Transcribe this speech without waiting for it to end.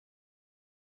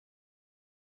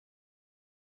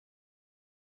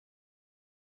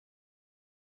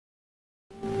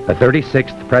the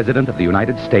 36th President of the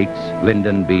United States,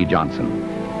 Lyndon B. Johnson.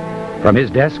 From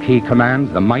his desk, he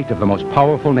commands the might of the most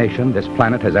powerful nation this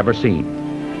planet has ever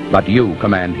seen. But you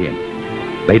command him.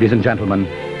 Ladies and gentlemen,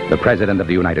 the President of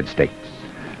the United States.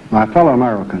 My fellow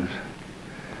Americans,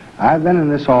 I've been in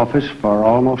this office for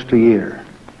almost a year.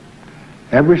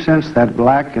 Ever since that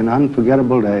black and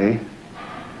unforgettable day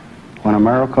when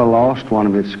America lost one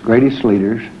of its greatest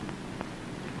leaders,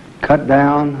 cut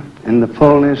down in the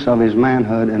fullness of his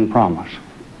manhood and promise.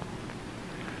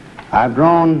 I've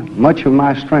drawn much of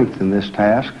my strength in this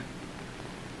task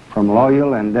from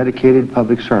loyal and dedicated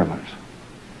public servants.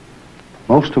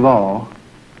 Most of all,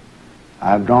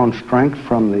 I've drawn strength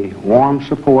from the warm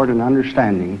support and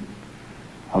understanding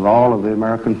of all of the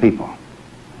American people.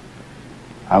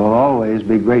 I will always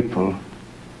be grateful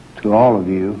to all of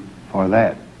you for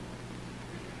that.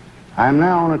 I am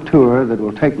now on a tour that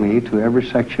will take me to every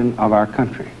section of our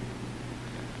country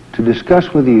to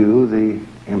discuss with you the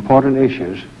important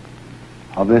issues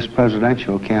of this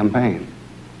presidential campaign.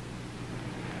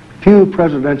 Few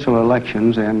presidential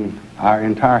elections in our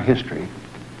entire history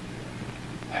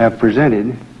have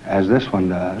presented, as this one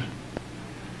does,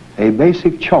 a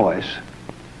basic choice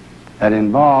that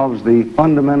involves the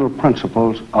fundamental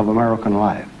principles of American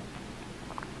life.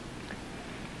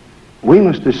 We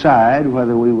must decide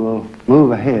whether we will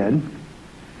move ahead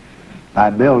by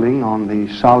building on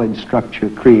the solid structure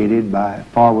created by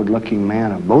forward-looking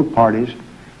men of both parties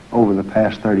over the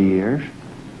past 30 years,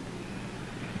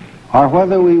 or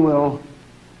whether we will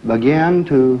begin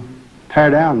to tear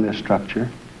down this structure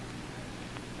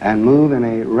and move in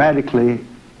a radically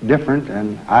different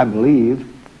and, I believe,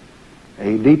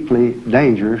 a deeply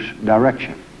dangerous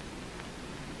direction.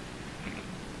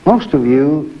 Most of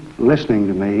you listening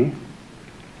to me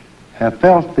have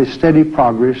felt the steady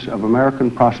progress of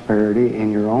American prosperity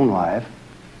in your own life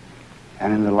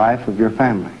and in the life of your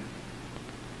family.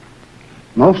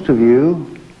 Most of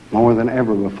you, more than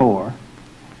ever before,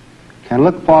 can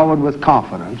look forward with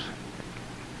confidence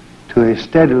to a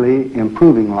steadily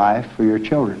improving life for your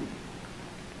children.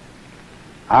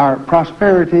 Our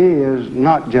prosperity is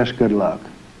not just good luck.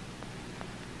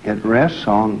 It rests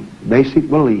on basic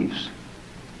beliefs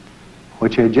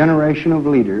which a generation of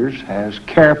leaders has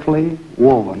carefully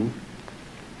woven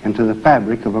into the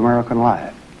fabric of American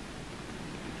life.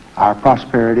 Our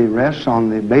prosperity rests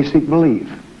on the basic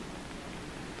belief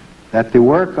that the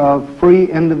work of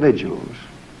free individuals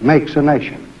makes a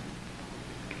nation,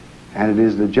 and it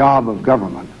is the job of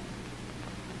government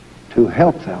to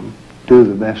help them do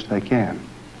the best they can.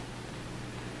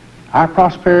 Our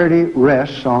prosperity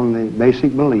rests on the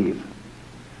basic belief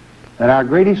that our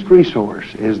greatest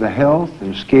resource is the health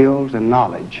and skills and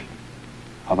knowledge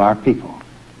of our people.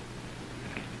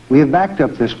 We have backed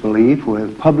up this belief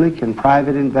with public and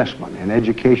private investment in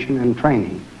education and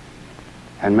training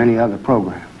and many other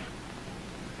programs.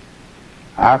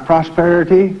 Our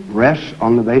prosperity rests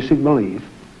on the basic belief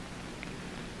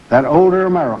that older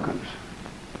Americans,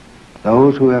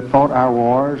 those who have fought our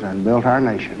wars and built our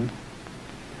nation,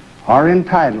 are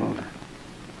entitled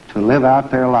to live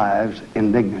out their lives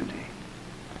in dignity.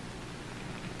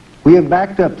 We have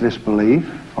backed up this belief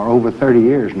for over 30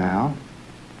 years now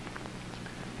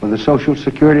with a Social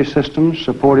Security system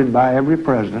supported by every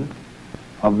president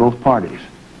of both parties.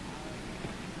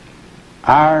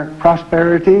 Our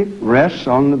prosperity rests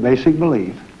on the basic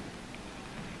belief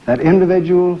that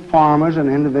individual farmers and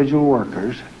individual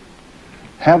workers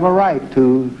have a right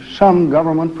to some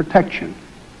government protection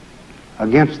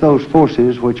against those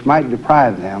forces which might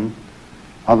deprive them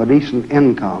of a decent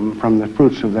income from the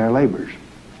fruits of their labors.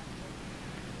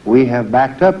 We have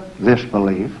backed up this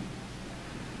belief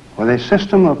with a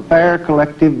system of fair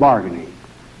collective bargaining.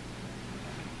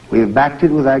 We have backed it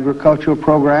with agricultural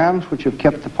programs which have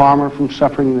kept the farmer from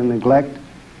suffering the neglect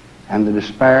and the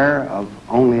despair of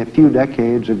only a few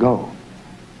decades ago.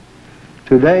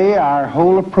 Today, our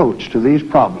whole approach to these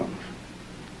problems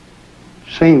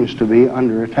seems to be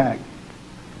under attack.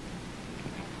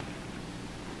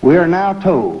 We are now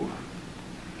told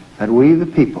that we, the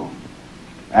people,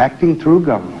 acting through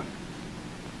government,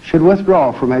 should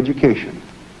withdraw from education,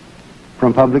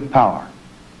 from public power,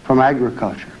 from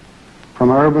agriculture,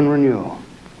 from urban renewal,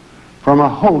 from a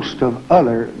host of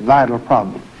other vital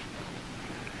problems.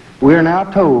 We are now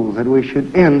told that we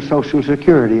should end Social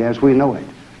Security as we know it,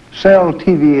 sell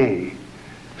TVA,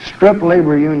 strip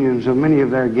labor unions of many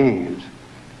of their gains,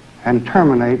 and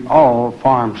terminate all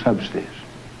farm subsidies.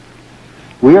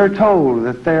 We are told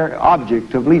that their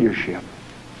object of leadership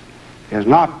is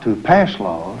not to pass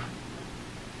laws,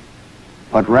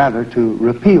 but rather to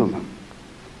repeal them.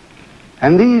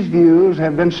 And these views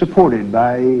have been supported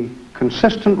by a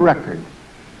consistent record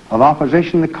of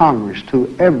opposition to Congress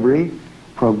to every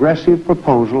progressive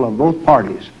proposal of both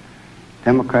parties,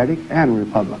 Democratic and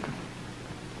Republican.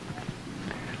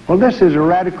 Well, this is a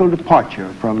radical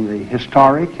departure from the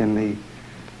historic and the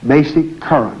basic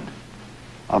current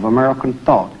of American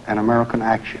thought and American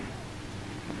action.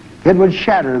 It would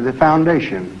shatter the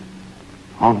foundation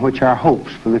on which our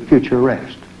hopes for the future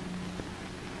rest.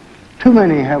 Too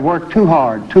many have worked too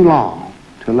hard, too long,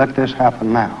 to let this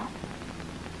happen now.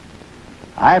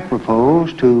 I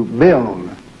propose to build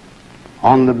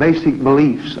on the basic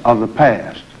beliefs of the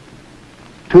past,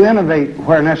 to innovate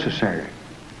where necessary,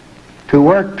 to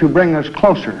work to bring us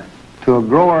closer to a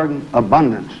growing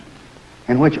abundance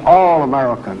in which all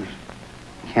Americans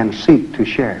can seek to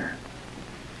share.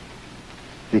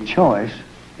 The choice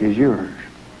is yours.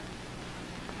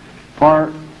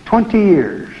 For 20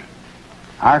 years,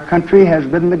 our country has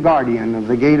been the guardian of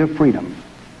the gate of freedom.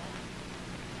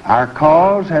 Our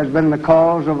cause has been the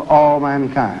cause of all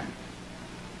mankind.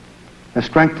 The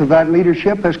strength of that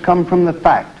leadership has come from the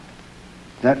fact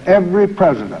that every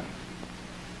president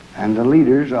and the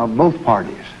leaders of both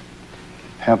parties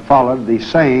have followed the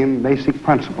same basic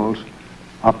principles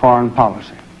of foreign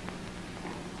policy.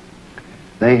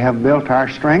 They have built our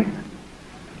strength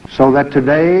so that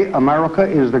today America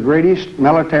is the greatest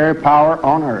military power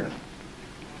on earth.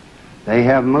 They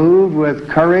have moved with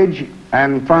courage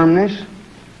and firmness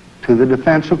to the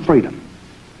defense of freedom.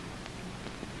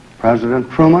 President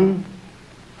Truman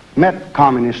met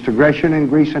communist aggression in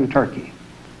Greece and Turkey.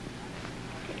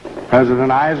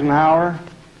 President Eisenhower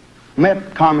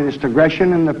met communist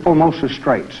aggression in the Formosa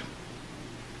Straits.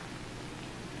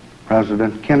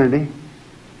 President Kennedy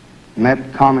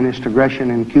met communist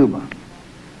aggression in Cuba.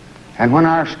 And when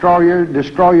our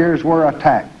destroyers were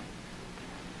attacked,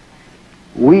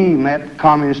 we met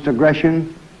communist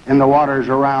aggression in the waters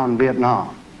around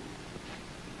Vietnam.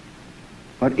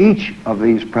 But each of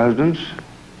these presidents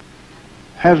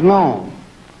has known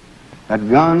that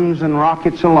guns and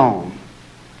rockets alone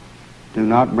do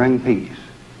not bring peace.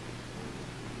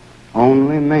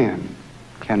 Only men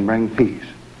can bring peace.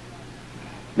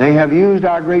 They have used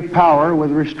our great power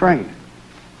with restraint,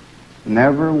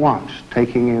 never once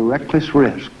taking a reckless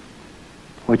risk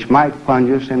which might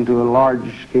plunge us into a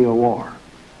large-scale war.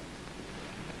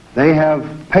 They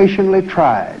have patiently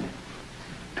tried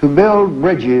to build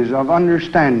bridges of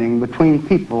understanding between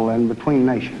people and between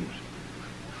nations.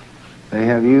 They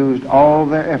have used all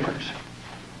their efforts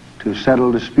to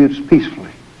settle disputes peacefully,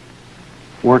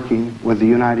 working with the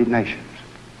United Nations.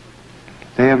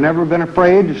 They have never been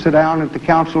afraid to sit down at the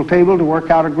council table to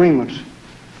work out agreements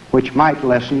which might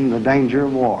lessen the danger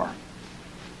of war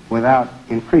without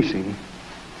increasing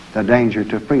the danger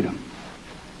to freedom.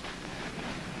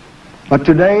 But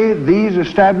today, these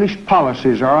established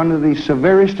policies are under the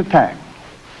severest attack.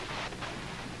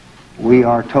 We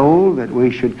are told that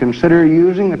we should consider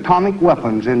using atomic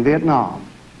weapons in Vietnam,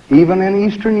 even in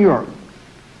Eastern Europe,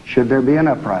 should there be an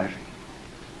uprising.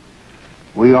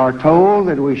 We are told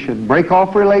that we should break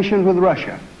off relations with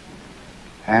Russia,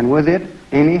 and with it,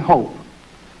 any hope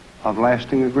of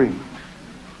lasting agreement.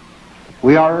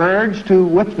 We are urged to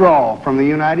withdraw from the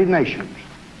United Nations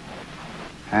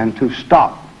and to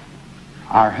stop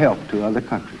our help to other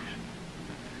countries.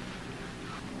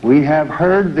 We have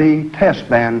heard the test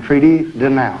ban treaty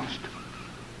denounced.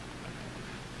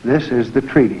 This is the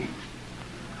treaty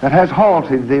that has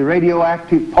halted the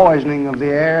radioactive poisoning of the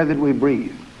air that we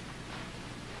breathe.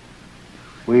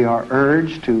 We are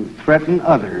urged to threaten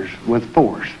others with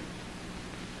force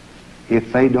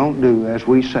if they don't do as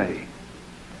we say.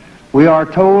 We are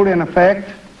told, in effect,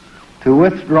 to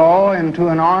withdraw into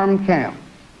an armed camp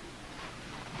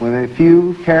with a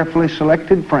few carefully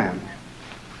selected friends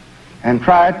and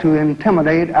try to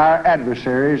intimidate our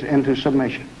adversaries into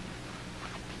submission.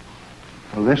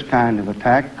 Well, this kind of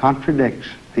attack contradicts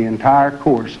the entire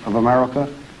course of America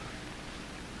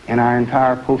in our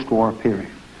entire post-war period.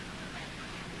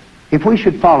 If we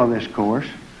should follow this course,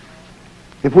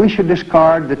 if we should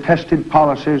discard the tested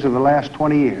policies of the last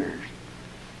 20 years,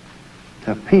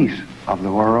 the peace of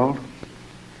the world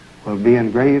will be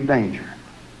in grave danger.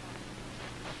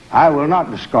 I will not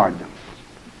discard them.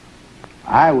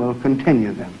 I will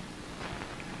continue them.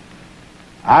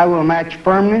 I will match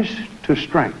firmness to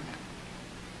strength.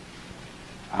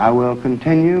 I will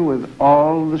continue with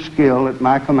all the skill at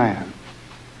my command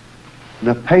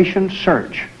the patient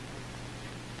search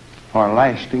for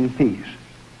lasting peace.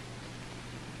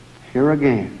 Here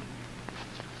again,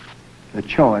 the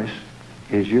choice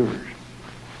is yours.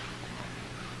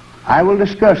 I will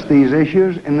discuss these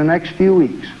issues in the next few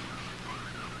weeks.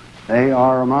 They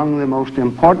are among the most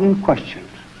important questions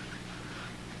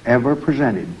ever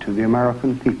presented to the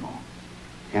American people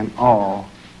in all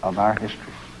of our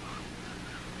history.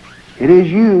 It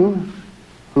is you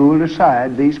who will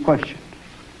decide these questions,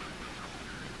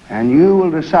 and you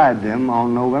will decide them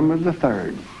on November the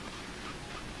 3rd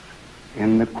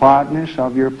in the quietness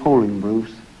of your polling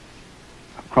booths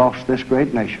across this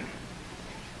great nation.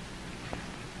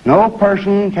 No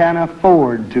person can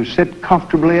afford to sit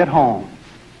comfortably at home,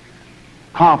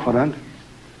 confident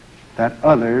that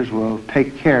others will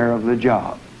take care of the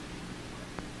job.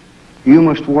 You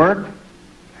must work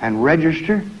and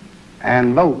register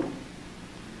and vote,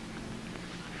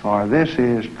 for this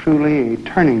is truly a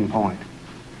turning point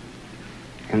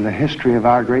in the history of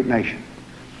our great nation.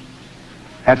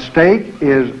 At stake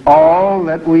is all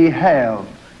that we have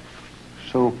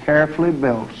so carefully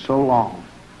built so long,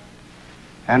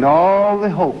 and all the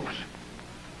hopes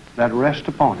that rest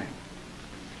upon it.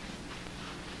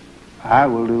 I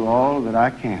will do all that I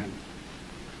can.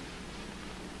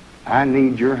 I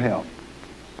need your help.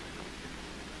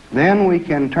 Then we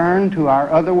can turn to our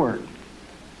other work.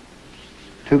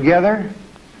 Together,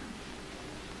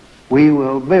 we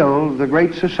will build the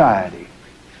great society,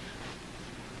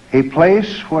 a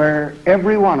place where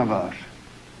every one of us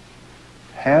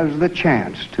has the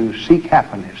chance to seek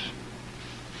happiness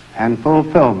and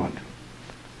fulfillment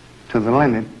to the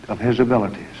limit of his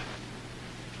abilities.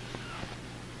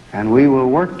 And we will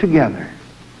work together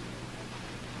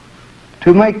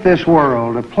to make this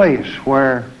world a place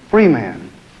where free men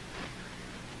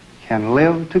can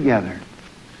live together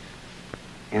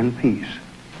in peace.